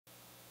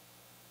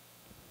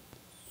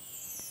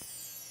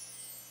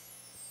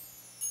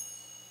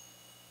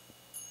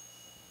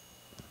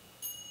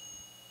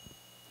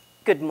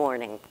Good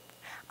morning.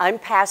 I'm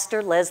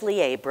Pastor Leslie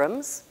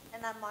Abrams.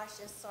 And I'm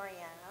Marcia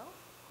Soriano.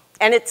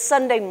 And it's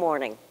Sunday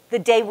morning, the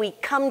day we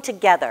come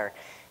together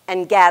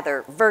and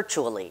gather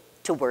virtually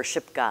to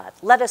worship God.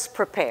 Let us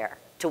prepare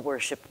to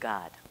worship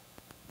God.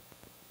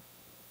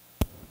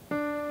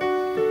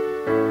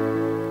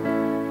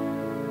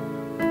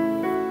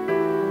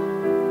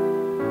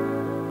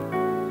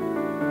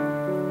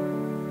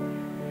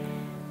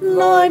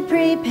 Lord,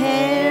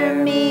 prepare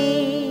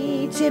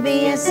me to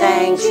be a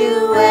sanctuary,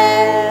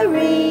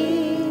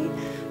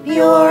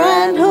 pure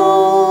and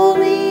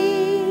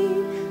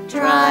holy,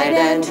 tried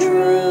and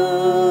true.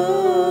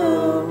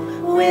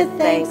 With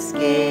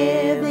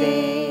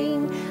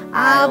thanksgiving,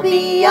 I'll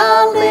be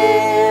a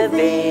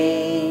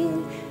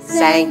living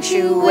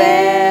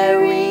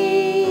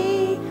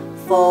sanctuary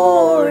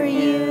for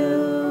you.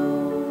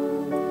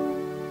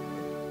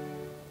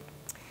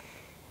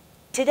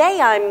 Today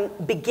I'm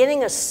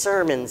beginning a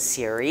sermon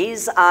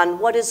series on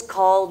what is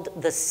called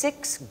the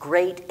 6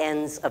 great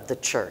ends of the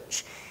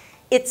church.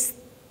 It's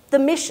the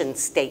mission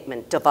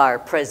statement of our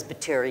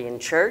Presbyterian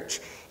church,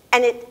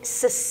 and it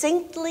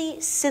succinctly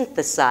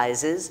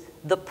synthesizes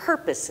the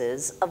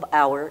purposes of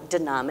our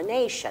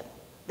denomination.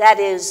 That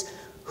is,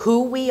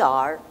 who we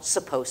are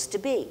supposed to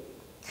be.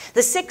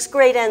 The 6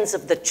 great ends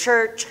of the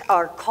church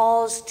are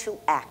calls to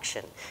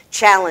action,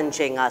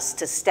 challenging us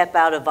to step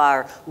out of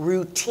our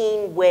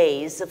routine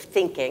ways of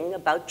thinking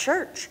about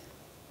church.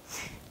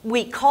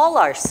 We call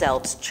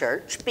ourselves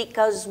church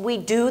because we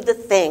do the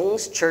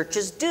things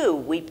churches do.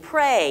 We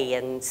pray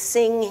and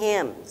sing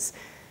hymns.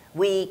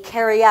 We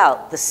carry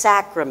out the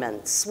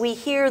sacraments. We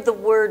hear the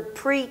word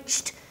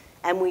preached,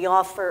 and we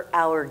offer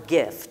our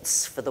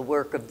gifts for the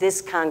work of this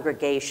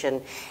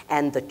congregation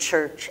and the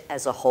church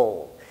as a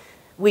whole.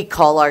 We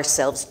call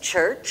ourselves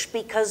church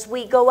because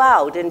we go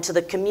out into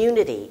the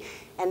community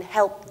and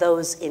help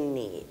those in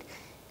need.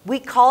 We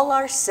call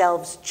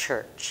ourselves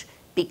church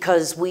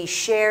because we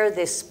share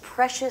this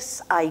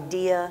precious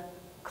idea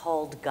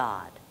called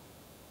God.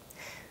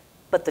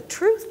 But the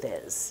truth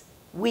is,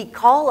 we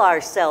call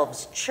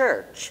ourselves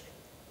church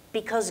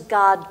because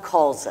God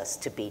calls us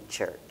to be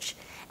church.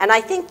 And I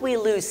think we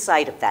lose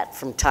sight of that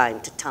from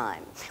time to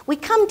time. We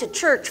come to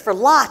church for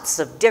lots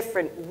of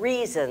different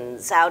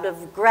reasons, out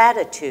of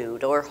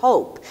gratitude or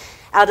hope,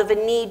 out of a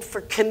need for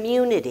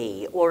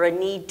community or a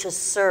need to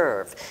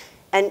serve,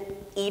 and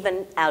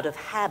even out of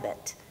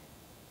habit.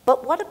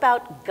 But what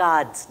about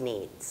God's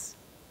needs?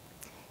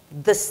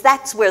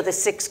 That's where the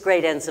 6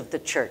 great ends of the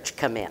church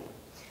come in.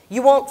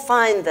 You won't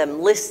find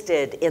them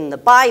listed in the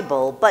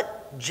Bible,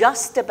 but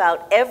just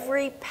about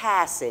every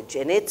passage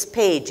in its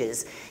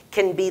pages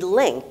can be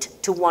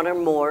linked to one or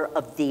more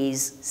of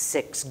these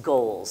 6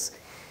 goals.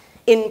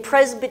 In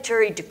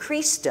Presbytery de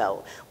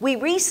Cristo, we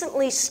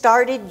recently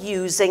started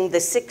using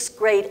the 6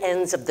 great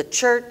ends of the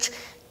church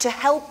to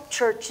help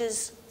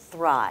churches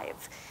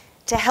thrive,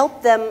 to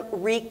help them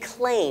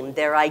reclaim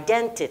their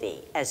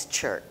identity as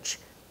church.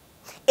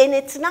 And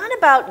it's not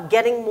about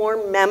getting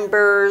more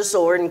members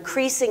or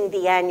increasing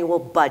the annual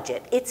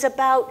budget. It's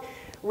about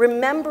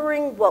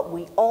remembering what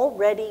we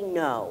already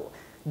know.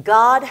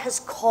 God has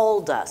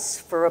called us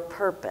for a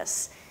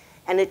purpose,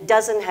 and it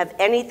doesn't have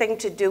anything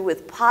to do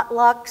with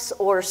potlucks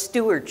or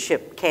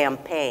stewardship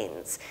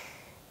campaigns,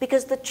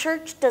 because the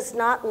church does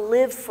not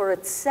live for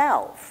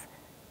itself.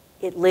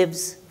 It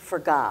lives for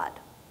God.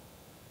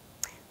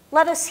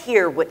 Let us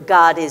hear what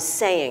God is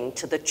saying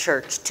to the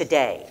church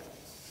today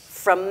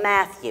from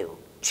Matthew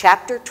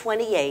chapter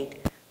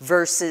 28,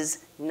 verses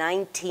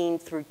 19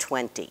 through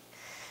 20.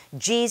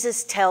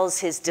 Jesus tells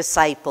his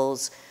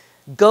disciples,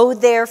 "Go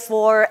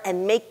therefore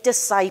and make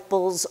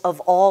disciples of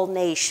all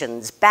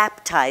nations,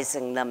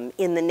 baptizing them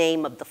in the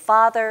name of the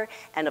Father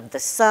and of the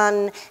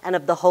Son and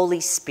of the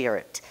Holy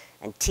Spirit,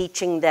 and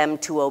teaching them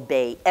to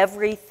obey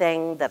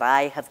everything that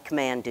I have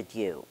commanded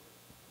you."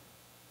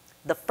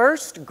 The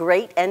first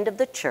great end of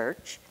the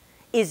church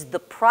is the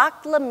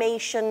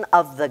proclamation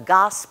of the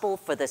gospel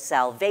for the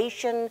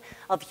salvation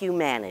of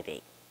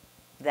humanity.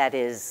 That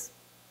is,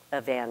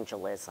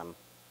 evangelism.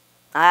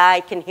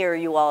 I can hear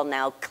you all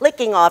now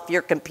clicking off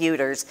your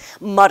computers,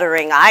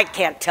 muttering, "I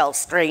can't tell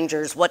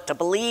strangers what to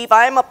believe.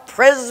 I'm a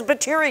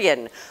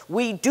Presbyterian.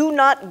 We do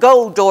not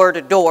go door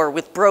to door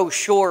with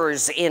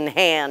brochures in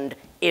hand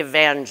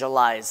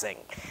evangelizing."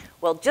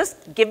 Well,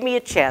 just give me a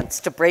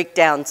chance to break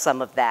down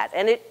some of that,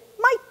 and it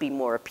might be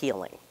more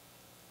appealing.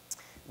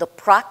 The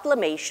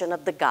proclamation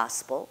of the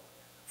gospel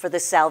for the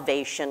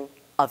salvation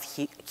of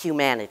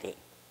humanity.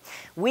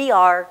 We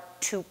are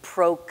to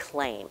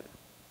proclaim.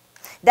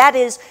 That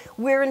is,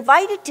 we're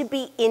invited to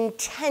be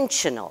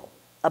intentional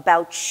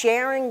about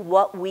sharing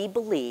what we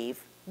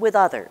believe with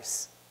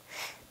others.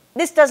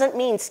 This doesn't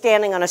mean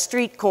standing on a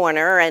street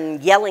corner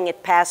and yelling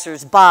at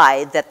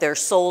passersby that their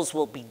souls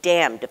will be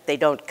damned if they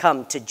don't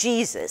come to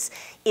Jesus.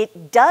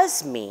 It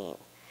does mean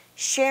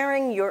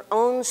sharing your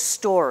own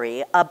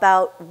story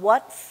about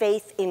what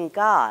faith in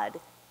God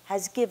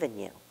has given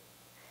you.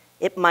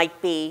 It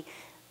might be,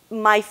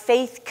 my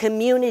faith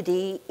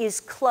community is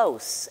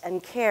close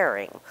and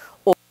caring,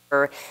 or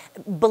Or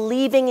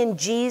believing in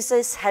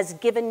Jesus has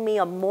given me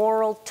a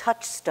moral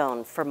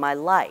touchstone for my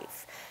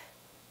life.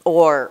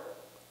 Or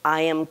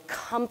I am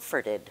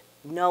comforted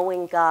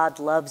knowing God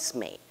loves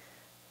me.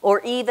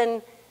 Or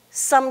even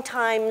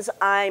sometimes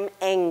I'm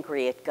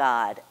angry at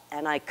God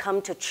and I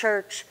come to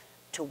church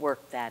to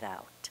work that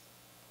out.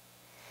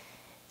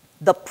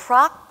 The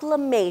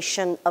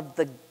proclamation of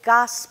the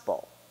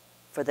gospel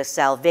for the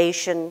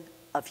salvation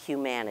of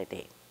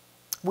humanity.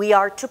 We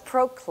are to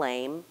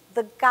proclaim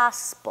the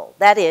gospel.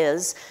 That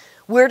is,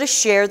 we're to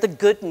share the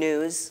good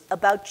news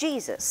about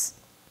Jesus.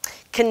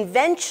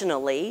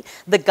 Conventionally,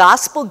 the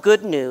gospel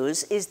good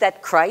news is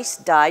that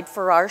Christ died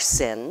for our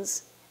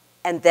sins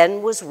and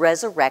then was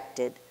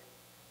resurrected,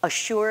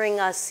 assuring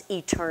us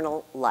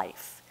eternal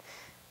life.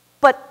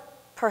 But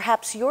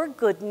perhaps your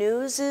good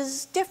news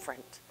is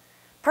different.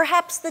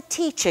 Perhaps the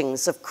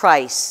teachings of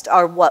Christ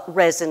are what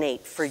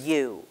resonate for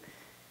you.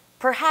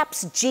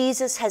 Perhaps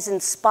Jesus has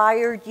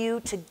inspired you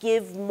to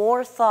give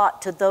more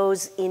thought to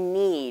those in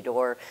need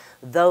or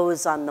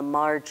those on the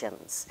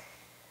margins.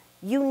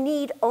 You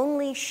need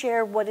only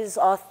share what is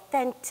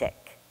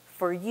authentic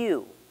for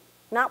you,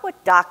 not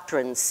what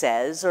doctrine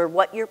says or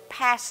what your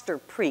pastor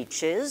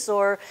preaches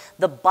or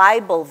the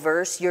Bible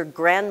verse your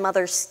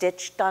grandmother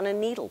stitched on a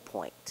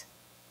needlepoint.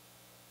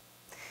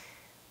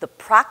 The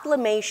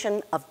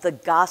proclamation of the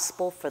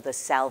gospel for the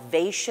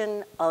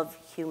salvation of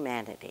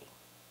humanity.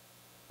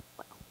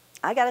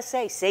 I gotta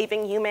say,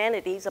 saving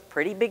humanity is a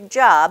pretty big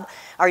job.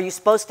 Are you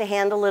supposed to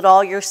handle it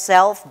all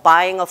yourself,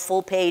 buying a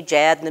full-page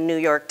ad in the New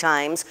York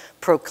Times,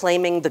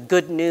 proclaiming the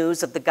good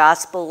news of the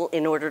gospel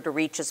in order to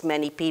reach as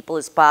many people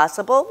as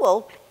possible?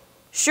 Well,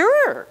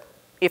 sure,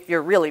 if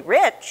you're really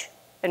rich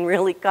and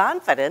really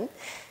confident.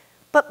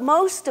 But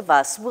most of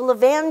us will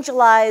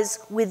evangelize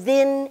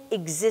within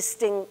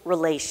existing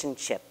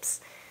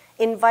relationships,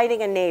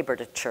 inviting a neighbor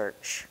to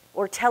church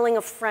or telling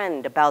a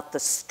friend about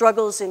the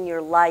struggles in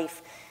your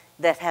life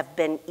that have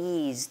been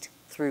eased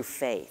through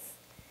faith.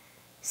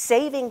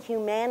 Saving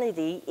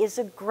humanity is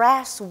a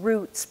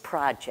grassroots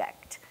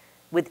project,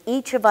 with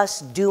each of us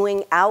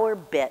doing our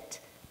bit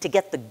to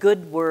get the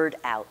good word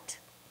out,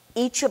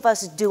 each of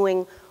us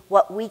doing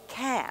what we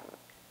can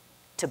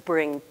to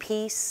bring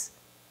peace,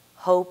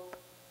 hope,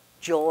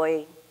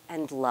 joy,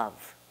 and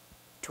love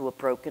to a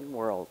broken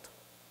world.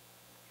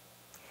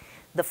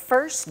 The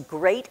first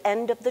great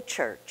end of the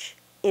church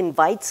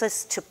invites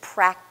us to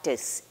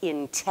practice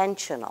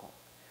intentional,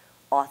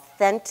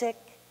 authentic,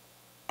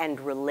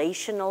 and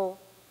relational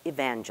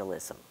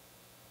evangelism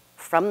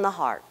from the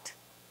heart,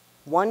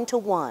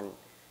 one-to-one,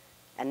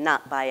 and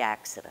not by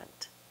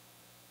accident.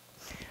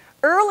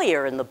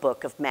 Earlier in the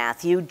book of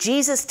Matthew,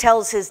 Jesus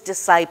tells his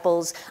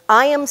disciples,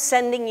 "I am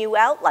sending you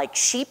out like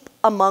sheep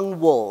among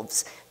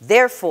wolves.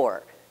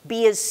 Therefore,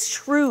 be as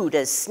shrewd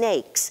as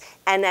snakes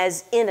and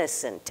as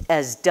innocent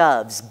as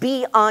doves.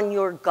 Be on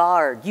your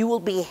guard. You will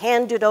be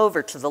handed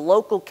over to the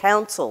local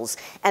councils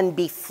and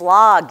be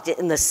flogged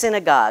in the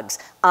synagogues.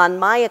 On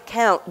my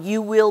account,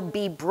 you will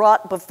be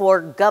brought before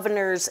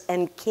governors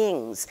and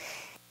kings."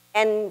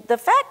 And the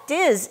fact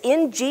is,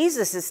 in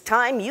Jesus'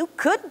 time, you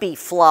could be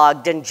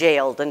flogged and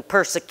jailed and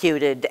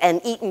persecuted and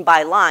eaten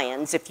by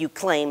lions if you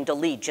claimed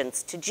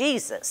allegiance to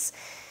Jesus.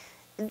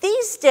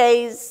 These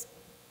days,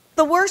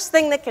 the worst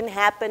thing that can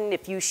happen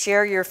if you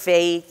share your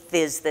faith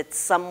is that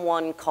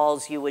someone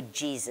calls you a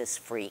Jesus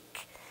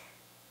freak,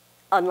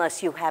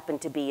 unless you happen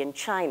to be in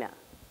China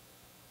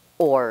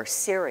or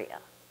Syria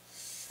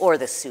or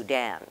the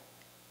Sudan.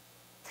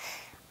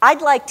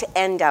 I'd like to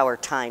end our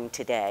time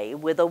today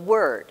with a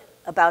word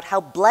about how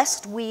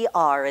blessed we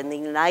are in the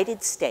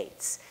United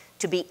States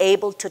to be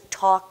able to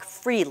talk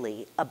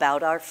freely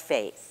about our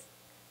faith,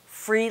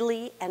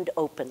 freely and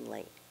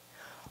openly.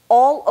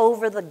 All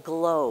over the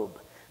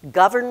globe,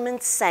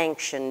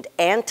 government-sanctioned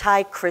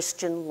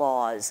anti-Christian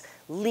laws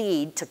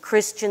lead to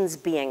Christians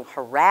being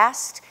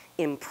harassed,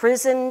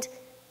 imprisoned,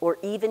 or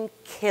even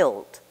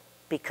killed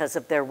because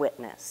of their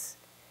witness.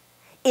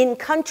 In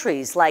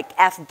countries like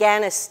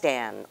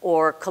Afghanistan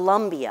or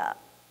Colombia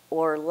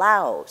or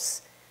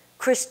Laos,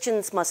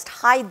 Christians must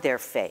hide their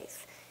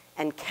faith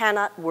and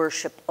cannot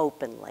worship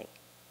openly.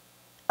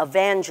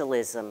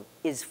 Evangelism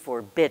is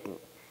forbidden,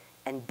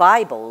 and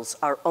Bibles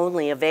are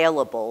only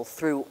available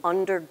through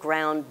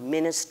underground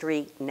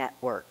ministry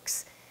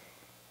networks.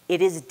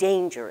 It is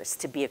dangerous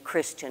to be a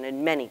Christian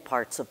in many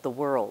parts of the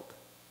world.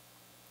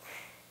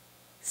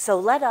 So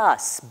let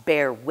us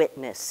bear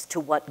witness to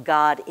what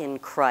God in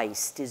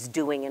Christ is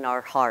doing in our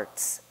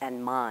hearts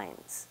and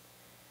minds.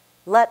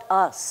 Let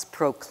us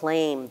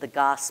proclaim the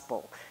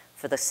gospel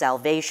for the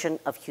salvation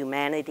of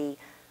humanity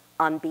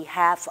on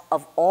behalf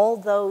of all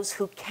those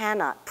who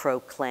cannot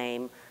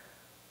proclaim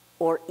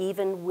or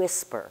even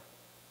whisper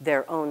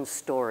their own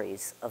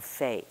stories of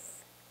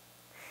faith.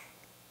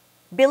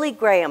 Billy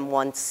Graham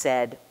once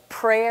said,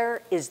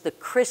 "Prayer is the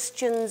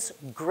Christian's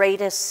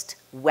greatest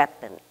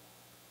weapon."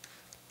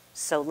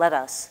 So let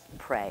us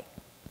pray.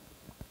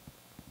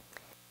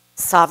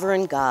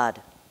 Sovereign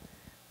God,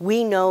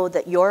 we know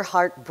that your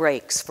heart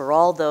breaks for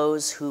all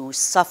those who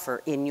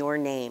suffer in your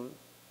name.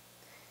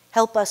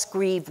 Help us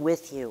grieve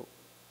with you.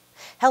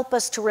 Help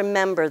us to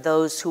remember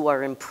those who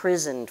are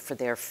imprisoned for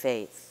their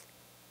faith.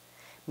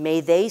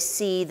 May they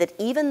see that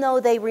even though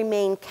they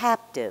remain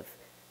captive,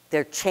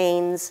 their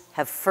chains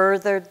have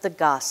furthered the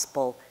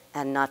gospel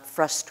and not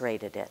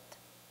frustrated it.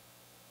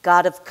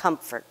 God of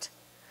comfort,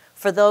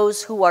 for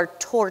those who are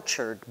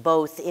tortured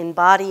both in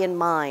body and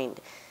mind,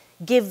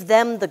 give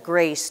them the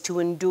grace to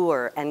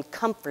endure and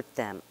comfort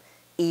them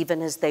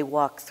even as they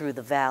walk through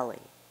the valley.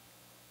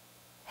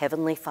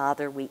 Heavenly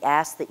Father, we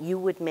ask that you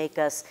would make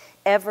us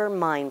ever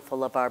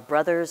mindful of our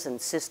brothers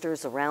and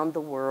sisters around the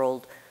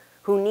world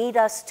who need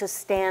us to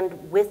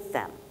stand with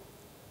them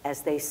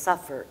as they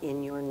suffer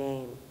in your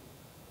name.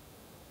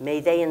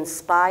 May they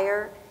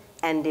inspire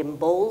and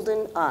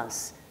embolden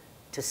us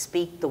to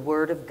speak the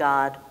word of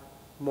God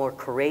more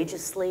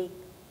courageously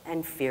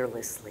and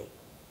fearlessly.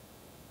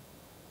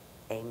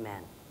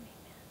 Amen.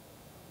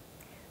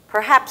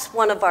 Perhaps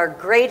one of our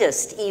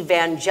greatest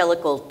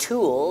evangelical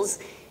tools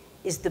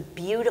is the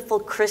beautiful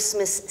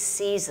Christmas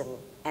season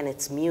and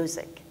its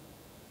music.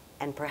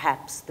 And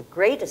perhaps the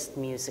greatest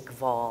music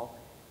of all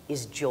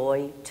is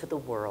Joy to the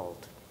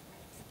World.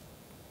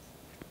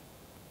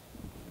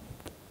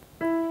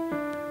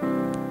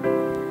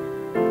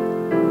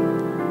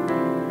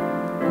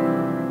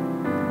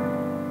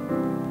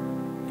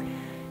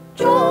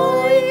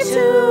 Joy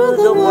to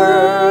the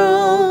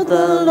world,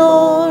 the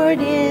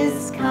Lord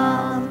is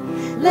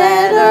come.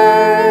 Let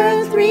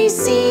earth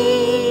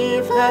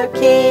receive her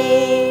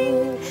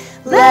King.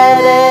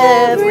 Let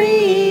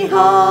every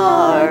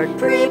heart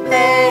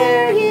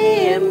prepare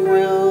him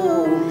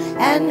room,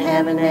 and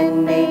heaven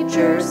and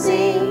nature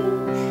sing,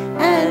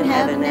 and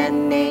heaven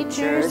and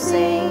nature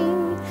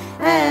sing,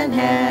 and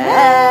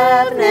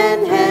heaven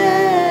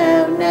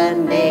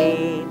and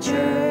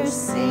nature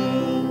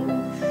sing.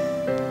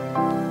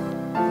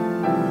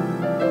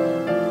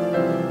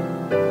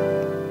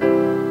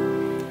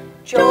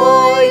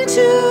 Joy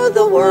to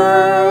the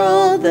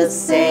world, the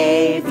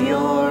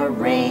Savior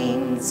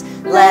reigns.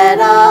 Let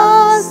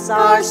us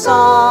our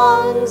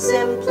songs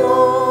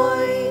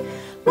employ,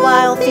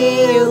 while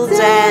fields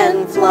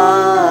and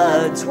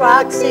floods,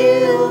 rocks,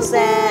 hills,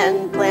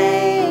 and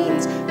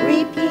plains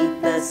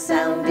repeat the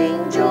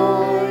sounding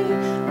joy,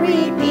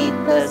 repeat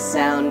the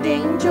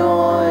sounding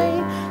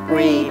joy,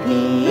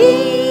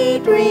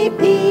 repeat,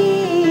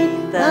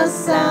 repeat the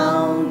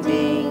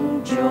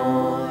sounding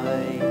joy.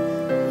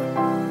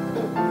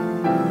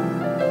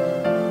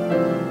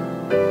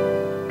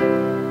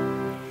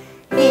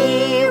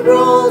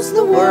 Rules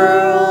the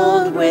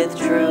world with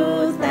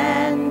truth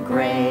and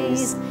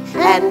grace,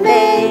 and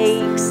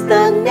makes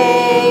the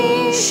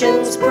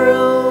nations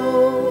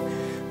prove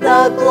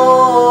the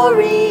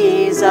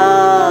glories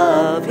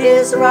of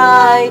his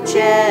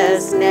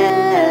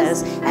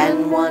righteousness,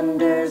 and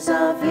wonders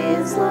of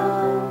his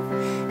love,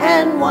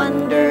 and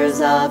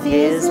wonders of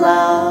his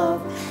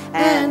love,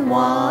 and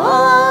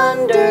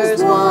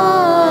wonders,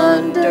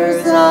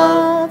 wonders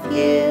of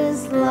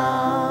his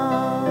love.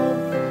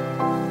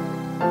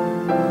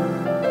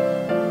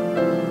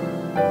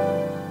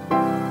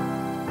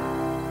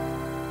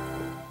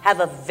 Have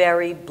a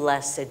very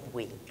blessed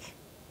week.